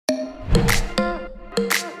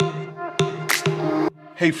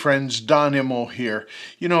Hey friends, Don Immel here.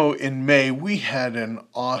 In May we had an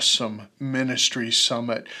awesome ministry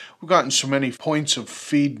summit. We've gotten so many points of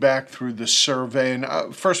feedback through the survey.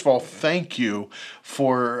 And first of all, thank you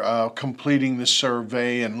for completing the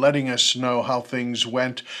survey and letting us know how things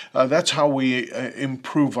went. That's how we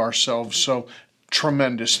improve ourselves. So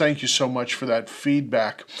tremendous. Thank you so much for that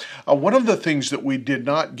feedback. One of the things that we did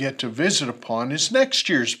not get to visit upon is next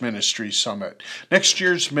year's Ministry Summit. Next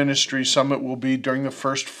year's Ministry Summit will be during the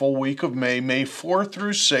first full week of May, May 4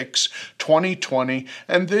 through 6, 2020.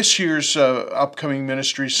 And this year's upcoming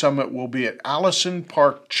Ministry Summit will be at Allison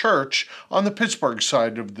Park Church on the Pittsburgh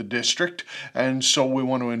side of the district. And so we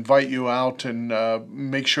want to invite you out and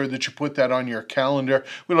make sure that you put that on your calendar.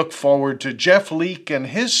 We look forward to Jeff Leake and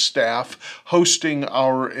his staff hosting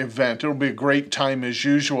our event. It'll be a great time as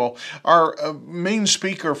usual. Our main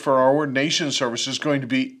speaker for our ordination service is going to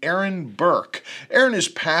be Aaron Burke. Aaron is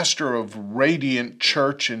pastor of Radiant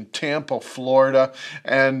Church in Tampa, Florida,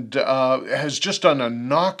 and has just done a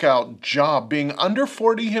knockout job. Being under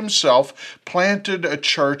 40 himself, planted a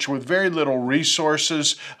church with very little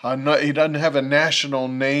resources. He doesn't have a national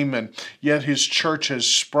name, and yet his church has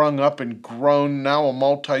sprung up and grown. Now a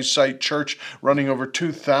multi-site church running over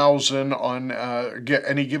 2,000 on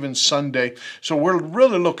any given Sunday. So we're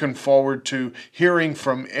really looking forward to hearing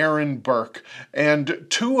from Aaron Burke. And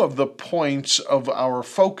two of the points of our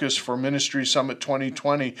focus for Ministry Summit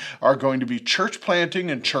 2020 are going to be church planting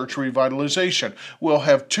and church revitalization. We'll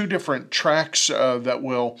have two different tracks that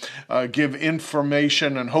will give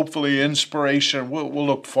information and hopefully inspiration. We'll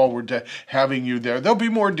look forward to having you there. There'll be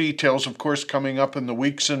more details, of course, coming up in the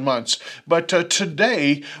weeks and months. But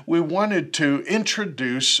today we wanted to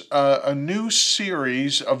introduce a new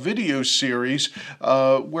series, a video series,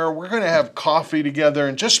 where we're going to have coffee together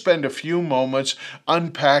and just spend a few moments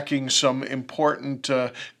unpacking some important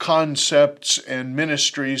concepts and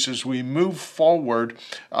ministries as we move forward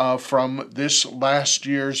from this last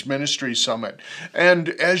year's Ministry Summit. And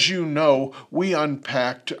as you know, we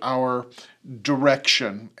unpacked our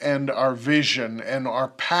direction and our vision and our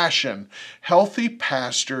passion. Healthy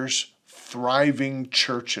pastors, thriving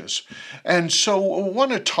churches. And so I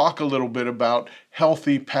want to talk a little bit about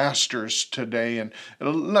healthy pastors today. And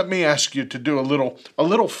let me ask you to do a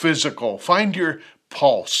little physical. Find your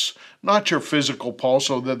pulse, not your physical pulse,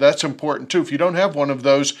 so that's important too. If you don't have one of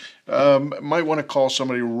those, might want to call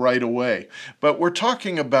somebody right away. But we're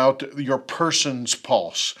talking about your person's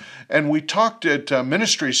pulse. And we talked at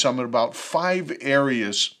Ministry Summit about 5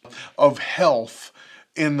 areas of health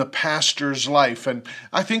in the pastor's life. And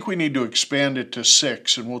I think we need to expand it to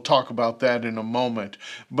 6, and we'll talk about that in a moment.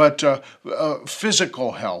 But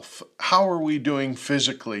physical health, how are we doing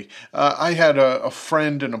physically? I had a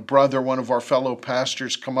friend and a brother, one of our fellow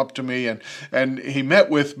pastors, come up to me, and he met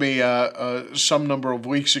with me some number of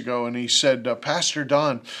weeks ago, and he said, Pastor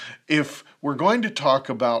Don, if we're going to talk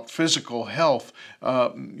about physical health,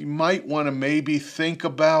 you might want to maybe think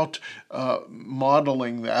about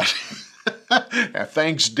modeling that.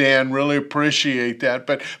 Thanks, Dan. Really appreciate that.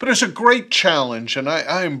 But it's a great challenge, and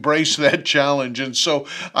I embrace that challenge. And so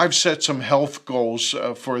I've set some health goals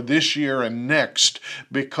for this year and next,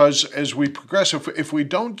 because as we progress, if we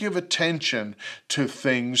don't give attention to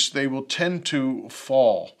things, they will tend to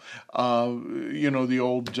fall. The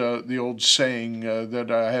old saying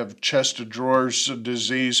that I have chest of drawers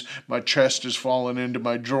disease, my chest has fallen into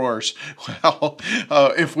my drawers. Well,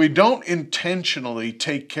 if we don't intentionally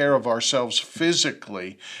take care of ourselves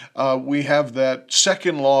physically, we have that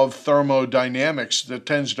second law of thermodynamics that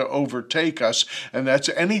tends to overtake us, and that's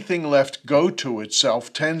anything left go to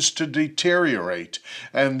itself tends to deteriorate.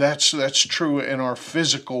 And that's true in our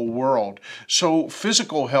physical world. So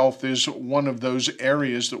physical health is one of those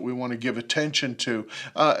areas that we want to give attention to.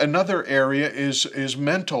 Another area is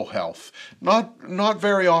mental health. Not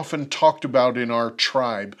very often talked about in our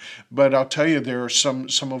tribe, but I'll tell you, there are some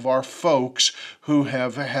of our folks who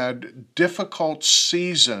have had difficult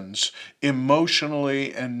seasons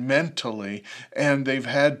emotionally and mentally, and they've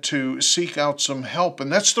had to seek out some help.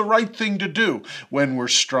 And that's the right thing to do when we're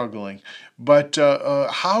struggling. But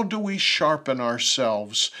how do we sharpen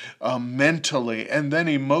ourselves mentally and then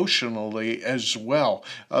emotionally as well?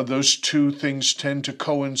 Those two things tend to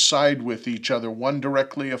coincide with each other. One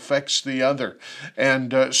directly affects the other.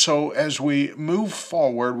 And so as we move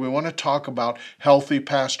forward, we want to talk about healthy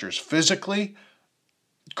pastors physically,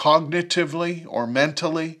 cognitively or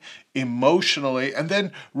mentally, emotionally, and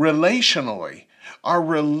then relationally. Our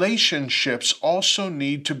relationships also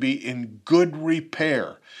need to be in good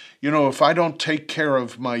repair. If I don't take care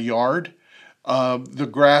of my yard, the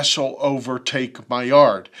grass will overtake my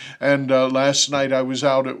yard. And last night I was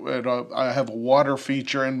out I have a water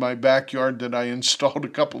feature in my backyard that I installed a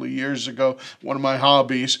couple of years ago, one of my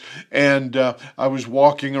hobbies. And I was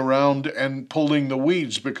walking around and pulling the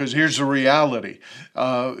weeds, because here's the reality.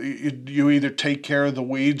 You either take care of the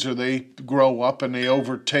weeds or they grow up and they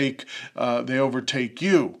overtake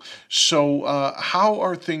you. So how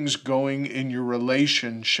are things going in your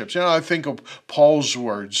relationships? I think of Paul's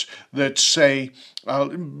words that say,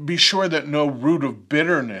 be sure that no root of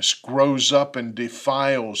bitterness grows up and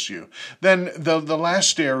defiles you. Then the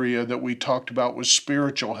last area that we talked about was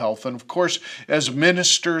spiritual health. And of course, as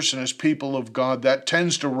ministers and as people of God, that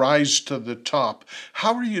tends to rise to the top.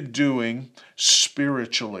 How are you doing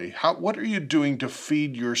spiritually? What are you doing to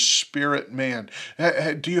feed your spirit man?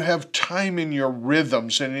 Do you have time in your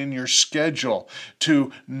rhythms and in your schedule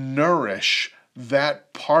to nourish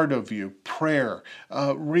that part of you? Prayer,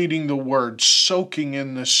 reading the Word, soaking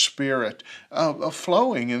in the Spirit,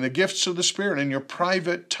 flowing in the gifts of the Spirit in your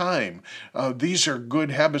private time. These are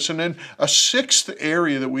good habits. And then a sixth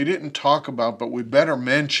area that we didn't talk about, but we better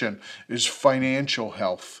mention, is financial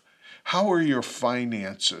health. How are your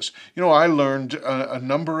finances? I learned a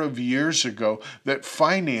number of years ago that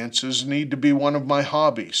finances need to be one of my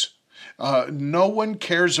hobbies. No one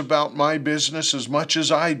cares about my business as much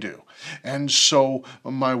as I do. And so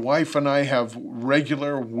my wife and I have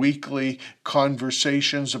regular weekly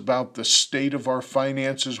conversations about the state of our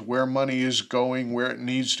finances, where money is going, where it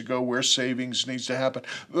needs to go, where savings needs to happen,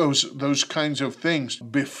 those kinds of things.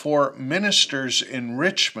 Before Ministers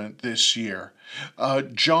Enrichment this year,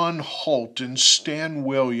 John Holt and Stan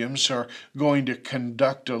Williams are going to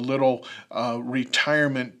conduct a little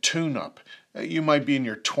retirement tune-up. You might be in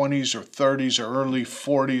your 20s or 30s or early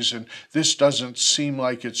 40s, and this doesn't seem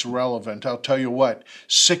like it's relevant. I'll tell you what,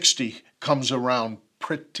 60 comes around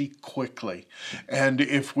pretty quickly. And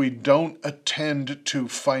if we don't attend to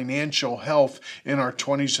financial health in our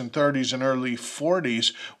 20s and 30s and early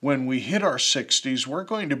 40s, when we hit our 60s, we're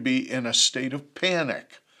going to be in a state of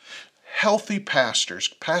panic. Healthy pastors,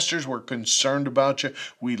 we're concerned about you.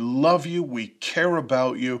 We love you. We care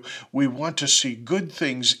about you. We want to see good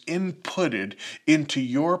things inputted into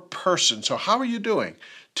your person. So how are you doing?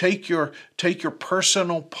 Take your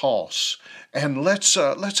personal pulse, and let's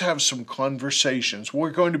have some conversations. We're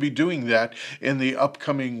going to be doing that in the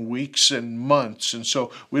upcoming weeks and months, and so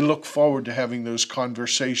we look forward to having those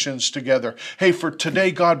conversations together. Hey, for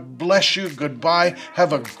today, God bless you. Goodbye.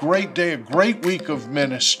 Have a great day, a great week of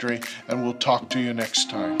ministry, and we'll talk to you next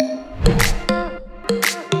time.